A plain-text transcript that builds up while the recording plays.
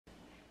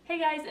Hey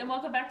guys, and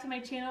welcome back to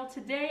my channel.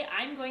 Today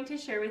I'm going to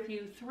share with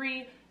you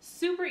 3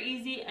 super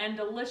easy and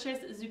delicious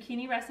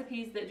zucchini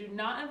recipes that do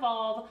not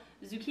involve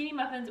zucchini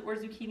muffins or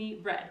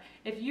zucchini bread.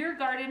 If your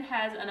garden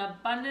has an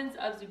abundance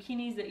of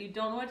zucchinis that you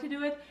don't know what to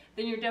do with,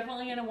 then you're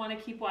definitely going to want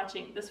to keep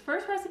watching. This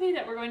first recipe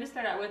that we're going to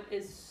start out with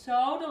is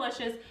so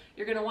delicious.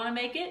 You're going to want to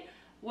make it.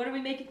 What are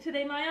we making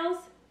today, Miles?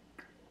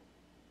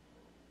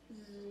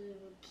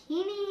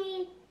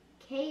 Zucchini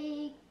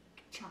cake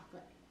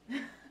chocolate.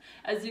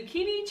 A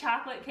zucchini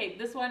chocolate cake.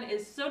 This one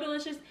is so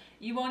delicious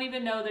you won't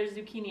even know there's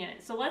zucchini in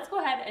it. So let's go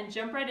ahead and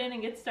jump right in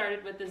and get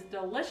started with this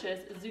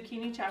delicious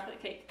zucchini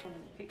chocolate cake.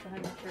 Peek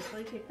behind me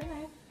carefully, take the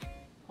knife,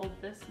 hold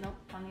this, nope,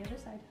 on the other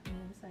side,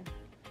 Okay,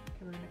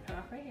 we're gonna cut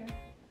off right here.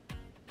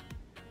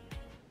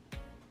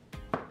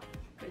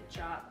 Good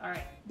job, all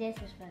right. This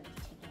is for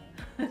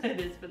the chicken. It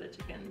is for the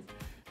chickens.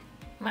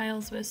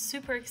 Miles was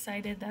super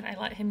excited that I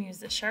let him use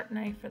the sharp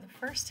knife for the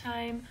first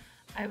time.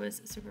 I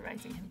was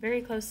supervising him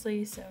very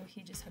closely, so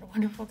he just had a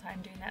wonderful time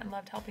doing that and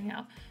loved helping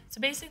out. So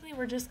basically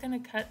we're just going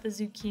to cut the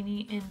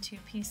zucchini into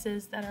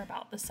pieces that are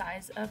about the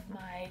size of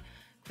my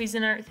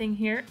Cuisinart thing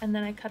here, and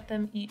then I cut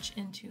them each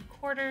into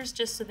quarters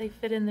just so they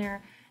fit in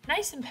there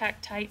nice and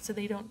packed tight so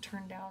they don't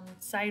turn down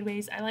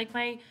sideways. I like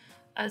my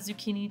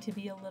zucchini to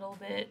be a little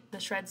bit, the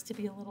shreds to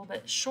be a little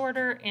bit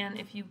shorter, and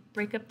if you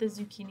break up the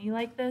zucchini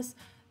like this,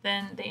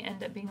 then they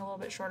end up being a little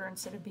bit shorter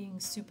instead of being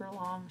super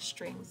long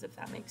strings, if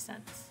that makes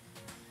sense.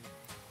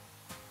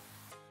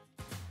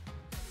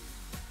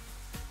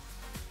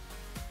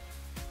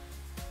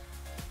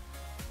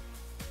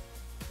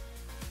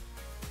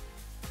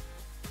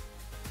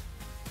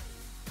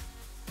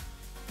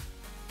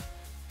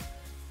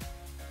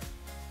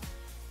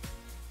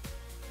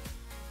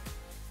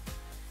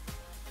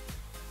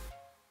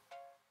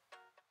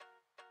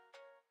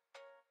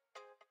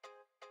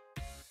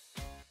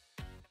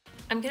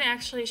 I'm going to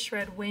actually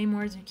shred way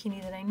more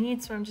zucchini than I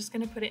need, so I'm just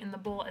going to put it in the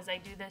bowl as I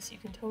do this. You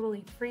can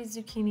totally freeze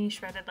zucchini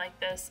shredded like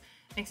this.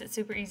 Makes it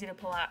super easy to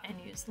pull out and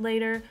use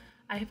later.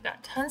 I have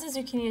got tons of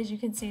zucchini, as you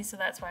can see, so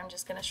that's why I'm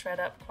just going to shred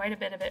up quite a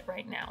bit of it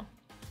right now.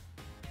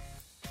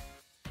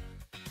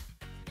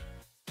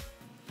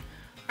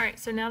 Alright,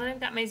 so now that I've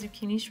got my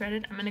zucchini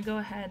shredded, I'm going to go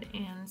ahead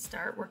and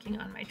start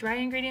working on my dry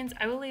ingredients.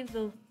 I will leave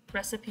the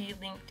recipe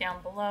link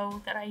down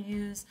below that I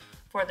use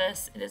for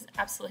this. It is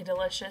absolutely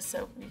delicious,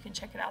 so you can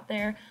check it out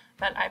there.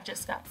 But I've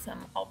just got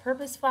some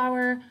all-purpose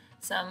flour,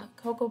 some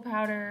cocoa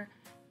powder,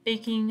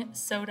 baking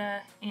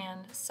soda, and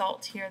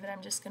salt here that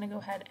I'm just going to go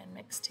ahead and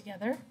mix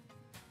together.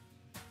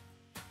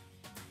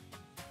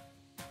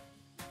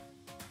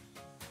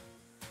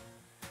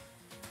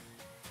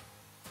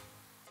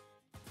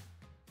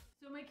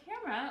 So my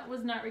camera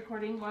was not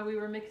recording while we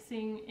were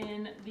mixing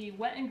in the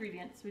wet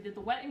ingredients. We did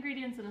the wet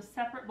ingredients in a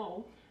separate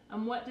bowl.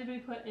 And what did we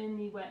put in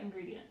the wet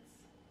ingredients?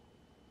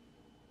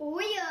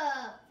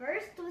 Oil.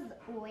 First was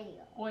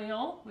oil.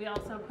 Oil. We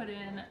also put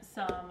in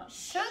some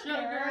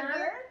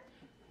Sugar.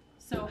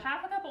 So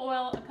half a cup of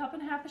oil, a cup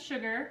and a half of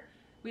sugar.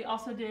 We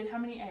also did how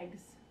many eggs?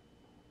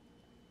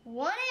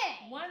 1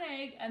 egg. 1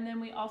 egg, and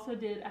then we also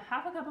did a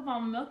half a cup of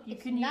almond milk.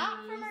 It's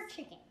not from our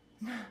chicken.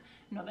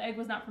 No, the egg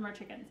was not from our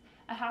chickens.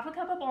 A half a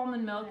cup of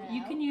almond milk. No.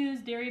 You can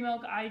use dairy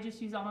milk. I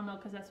just use almond milk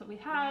because that's what we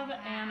have,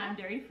 and I'm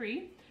dairy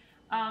free.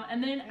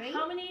 And then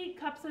how many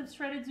cups of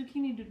shredded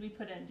zucchini did we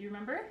put in? Do you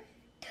remember?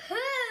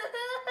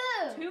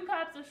 2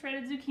 cups of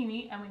shredded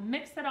zucchini, and we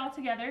mixed it all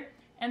together.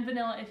 And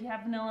vanilla, if you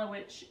have vanilla,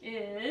 which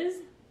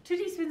is 2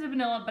 teaspoons of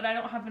vanilla, but I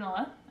don't have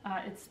vanilla.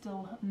 It's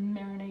still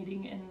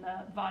marinating in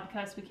the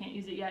vodka, so we can't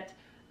use it yet.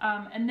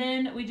 And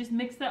then we just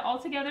mixed that all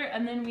together,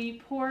 and then we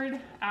poured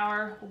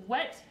our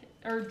wet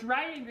or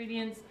dry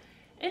ingredients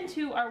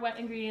into our wet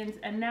ingredients,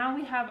 and now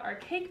we have our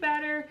cake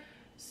batter.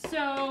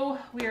 So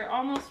we are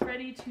almost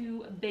ready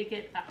to bake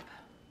it up.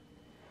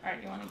 All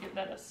right, you want to give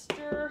that a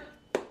stir?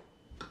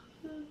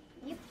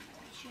 Yep.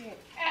 Sure.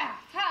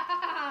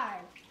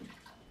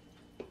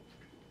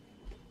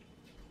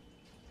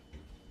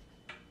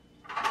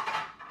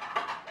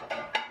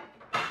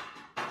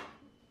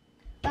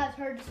 That's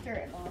hard to stir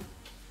it, Mom.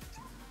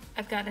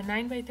 I've got a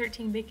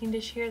 9x13 baking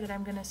dish here that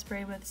I'm going to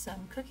spray with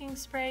some cooking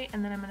spray,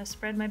 and then I'm going to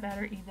spread my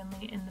batter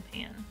evenly in the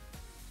pan.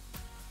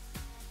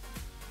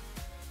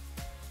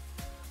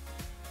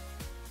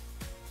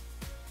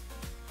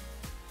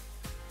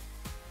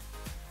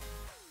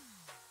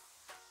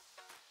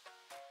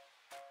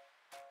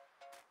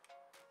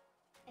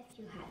 If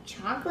you had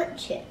chocolate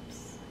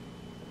chips,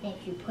 and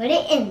if you put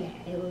it in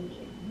there, it would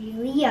be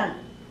really yummy.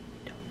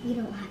 We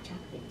don't have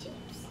chocolate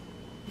chips.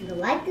 If you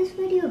like this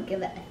video,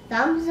 give it a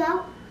thumbs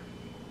up.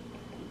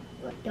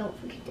 But don't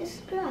forget to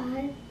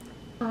subscribe.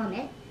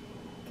 Comment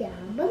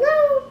down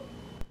below.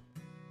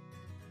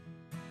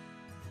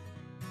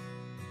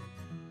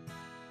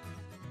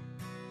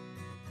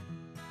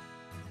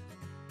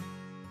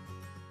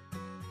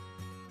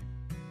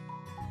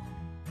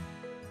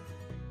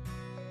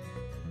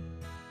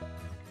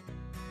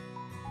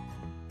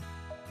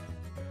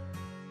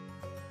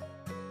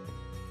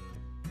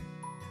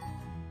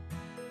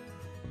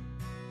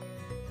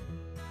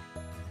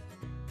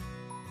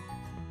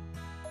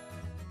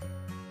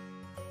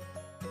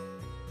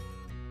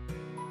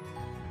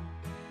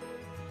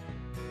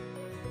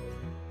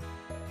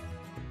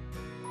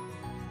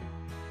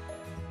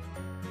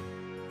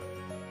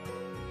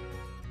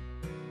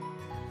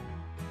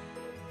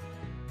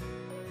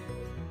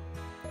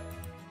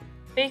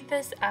 Bake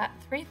this at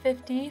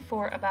 350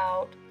 for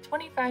about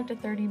 25 to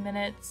 30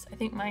 minutes. I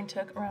think mine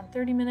took around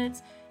 30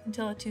 minutes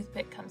until a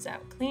toothpick comes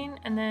out clean,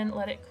 and then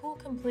let it cool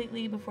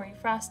completely before you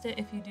frost it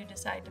if you do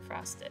decide to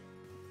frost it.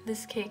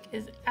 This cake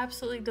is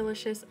absolutely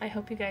delicious. I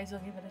hope you guys will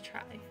give it a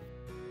try.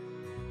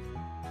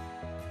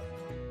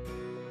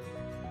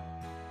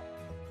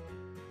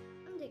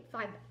 I'm gonna take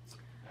 5 minutes.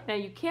 Now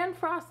you can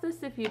frost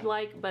this if you'd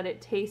like, but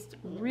it tastes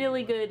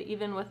really good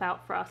even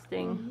without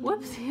frosting.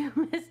 Whoops, you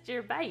missed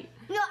your bite.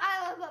 No,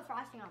 I love put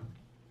frosting on mine.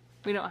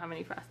 We don't have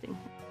any frosting.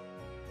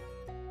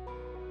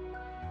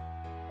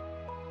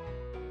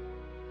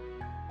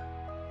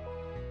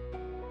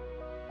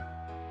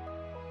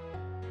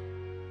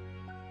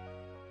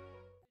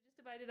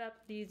 Divided up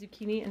the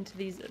zucchini into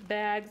these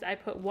bags. I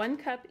put 1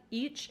 cup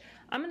each.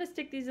 I'm gonna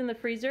stick these in the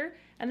freezer,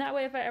 and that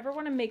way if I ever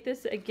wanna make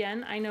this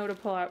again, I know to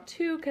pull out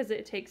 2 because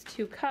it takes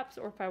 2 cups,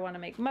 or if I wanna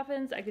make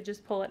muffins, I could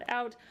just pull it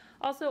out.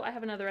 Also, I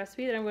have another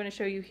recipe that I'm going to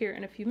show you here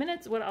in a few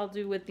minutes, what I'll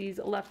do with these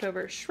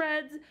leftover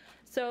shreds.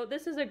 So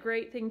this is a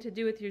great thing to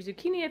do with your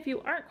zucchini if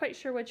you aren't quite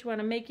sure what you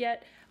wanna make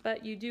yet,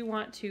 but you do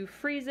want to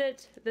freeze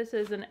it. This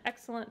is an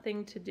excellent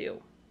thing to do.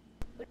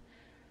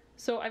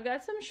 So I've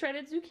got some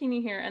shredded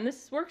zucchini here, and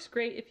this works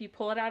great if you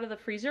pull it out of the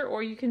freezer,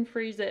 or you can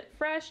freeze it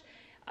fresh.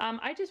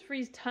 I just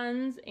freeze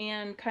tons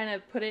and kind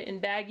of put it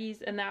in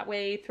baggies, and that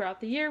way throughout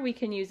the year we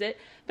can use it.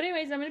 But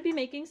anyways, I'm going to be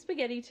making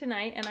spaghetti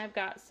tonight, and I've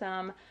got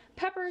some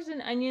peppers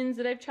and onions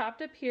that I've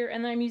chopped up here,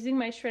 and then I'm using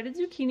my shredded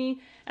zucchini,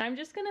 and I'm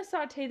just going to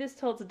saute this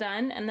till it's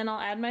done, and then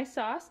I'll add my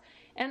sauce.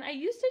 And I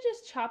used to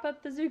just chop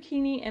up the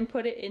zucchini and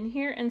put it in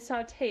here and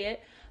saute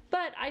it,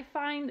 but I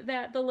find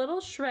that the little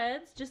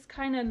shreds just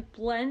kind of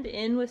blend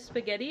in with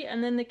spaghetti,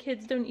 and then the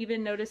kids don't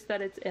even notice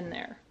that it's in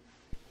there.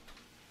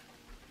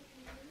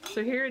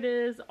 So here it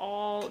is,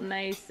 all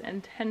nice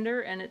and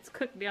tender, and it's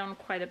cooked down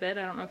quite a bit.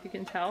 I don't know if you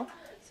can tell.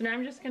 So now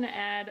I'm just gonna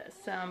add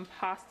some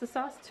pasta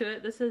sauce to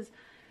it. This is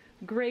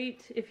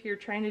great if you're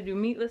trying to do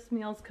meatless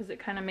meals because it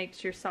kind of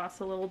makes your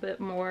sauce a little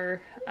bit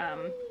more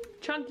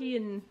chunky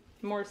and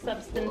more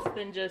substance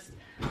than just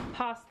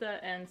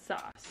pasta and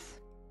sauce.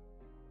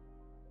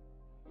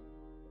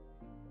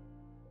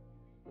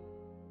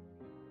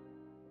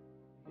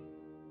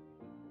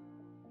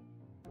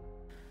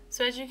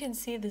 So as you can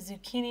see, the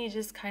zucchini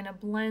just kind of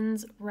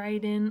blends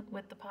right in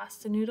with the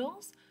pasta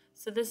noodles.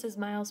 So this is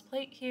Miles'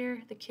 plate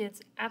here. The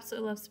kids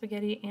absolutely love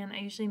spaghetti, and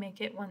I usually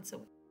make it once a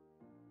week.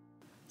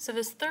 So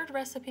this third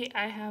recipe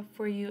I have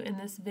for you in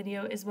this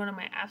video is one of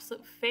my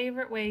absolute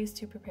favorite ways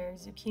to prepare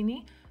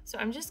zucchini. So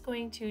I'm just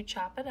going to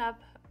chop it up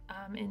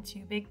into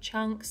big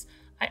chunks.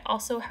 I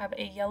also have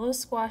a yellow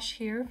squash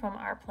here from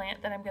our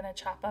plant that I'm going to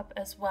chop up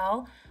as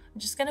well.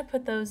 I'm just going to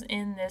put those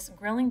in this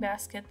grilling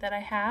basket that I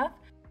have.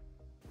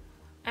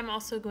 I'm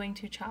also going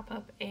to chop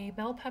up a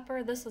bell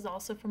pepper. This is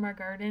also from our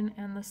garden,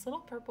 and this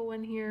little purple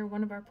one here,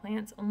 one of our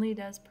plants only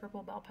does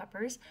purple bell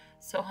peppers,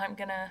 so I'm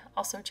gonna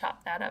also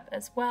chop that up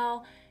as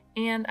well.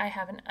 And I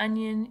have an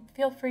onion.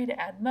 Feel free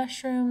to add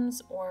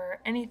mushrooms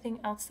or anything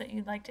else that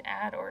you'd like to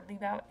add, or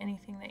leave out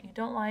anything that you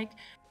don't like.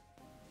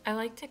 I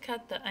like to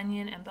cut the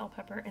onion and bell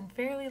pepper in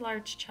fairly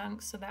large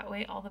chunks, so that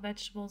way all the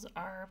vegetables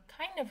are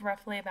kind of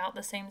roughly about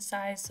the same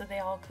size, so they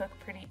all cook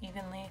pretty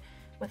evenly,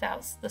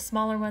 without the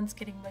smaller ones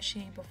getting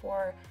mushy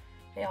before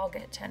they all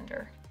get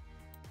tender.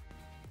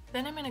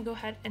 Then I'm going to go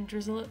ahead and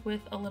drizzle it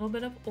with a little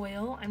bit of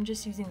oil. I'm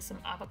just using some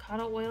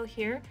avocado oil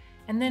here.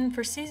 And then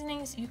for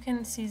seasonings, you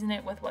can season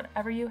it with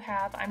whatever you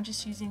have. I'm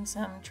just using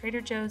some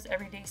Trader Joe's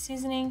everyday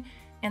seasoning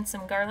and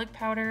some garlic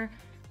powder.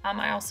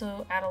 I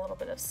also add a little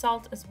bit of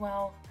salt as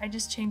well. I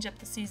just change up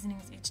the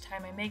seasonings each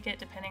time I make it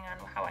depending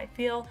on how I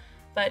feel,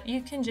 but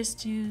you can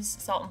just use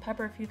salt and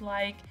pepper if you'd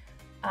like.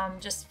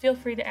 Just feel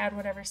free to add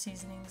whatever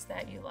seasonings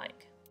that you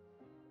like.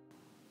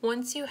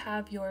 Once you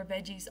have your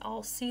veggies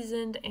all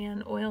seasoned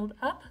and oiled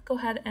up, go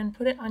ahead and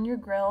put it on your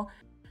grill.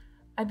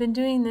 I've been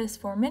doing this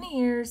for many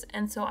years,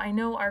 and so I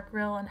know our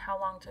grill and how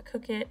long to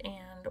cook it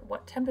and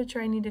what temperature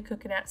I need to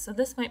cook it at, so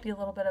this might be a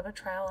little bit of a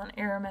trial and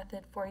error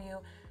method for you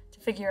to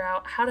figure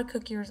out how to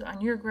cook yours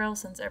on your grill,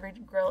 since every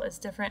grill is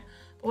different.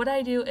 But what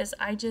I do is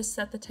I just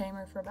set the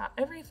timer for about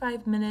every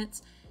 5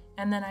 minutes,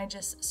 and then I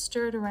just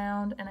stir it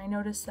around, and I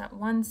notice that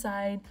one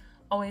side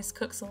always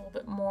cooks a little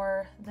bit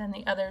more than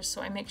the others,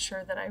 so I make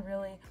sure that I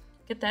really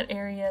get that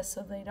area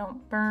so they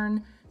don't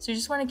burn. So you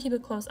just want to keep a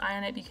close eye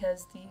on it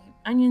because the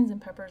onions and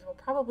peppers will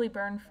probably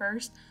burn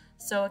first.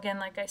 So again,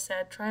 like I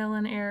said, trial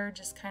and error,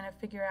 just kind of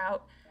figure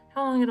out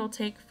how long it'll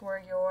take for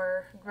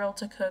your grill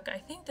to cook. I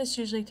think this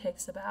usually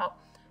takes about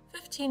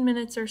 15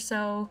 minutes or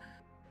so.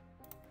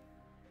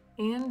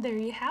 And there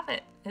you have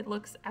it. It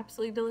looks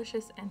absolutely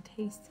delicious and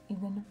tastes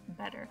even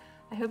better.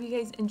 I hope you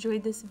guys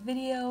enjoyed this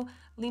video.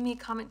 Leave me a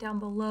comment down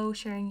below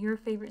sharing your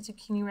favorite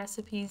zucchini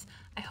recipes.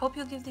 I hope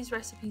you'll give these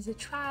recipes a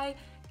try.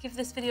 Give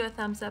this video a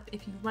thumbs up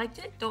if you liked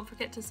it. Don't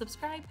forget to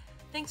subscribe.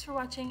 Thanks for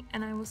watching,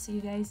 and I will see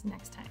you guys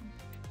next time.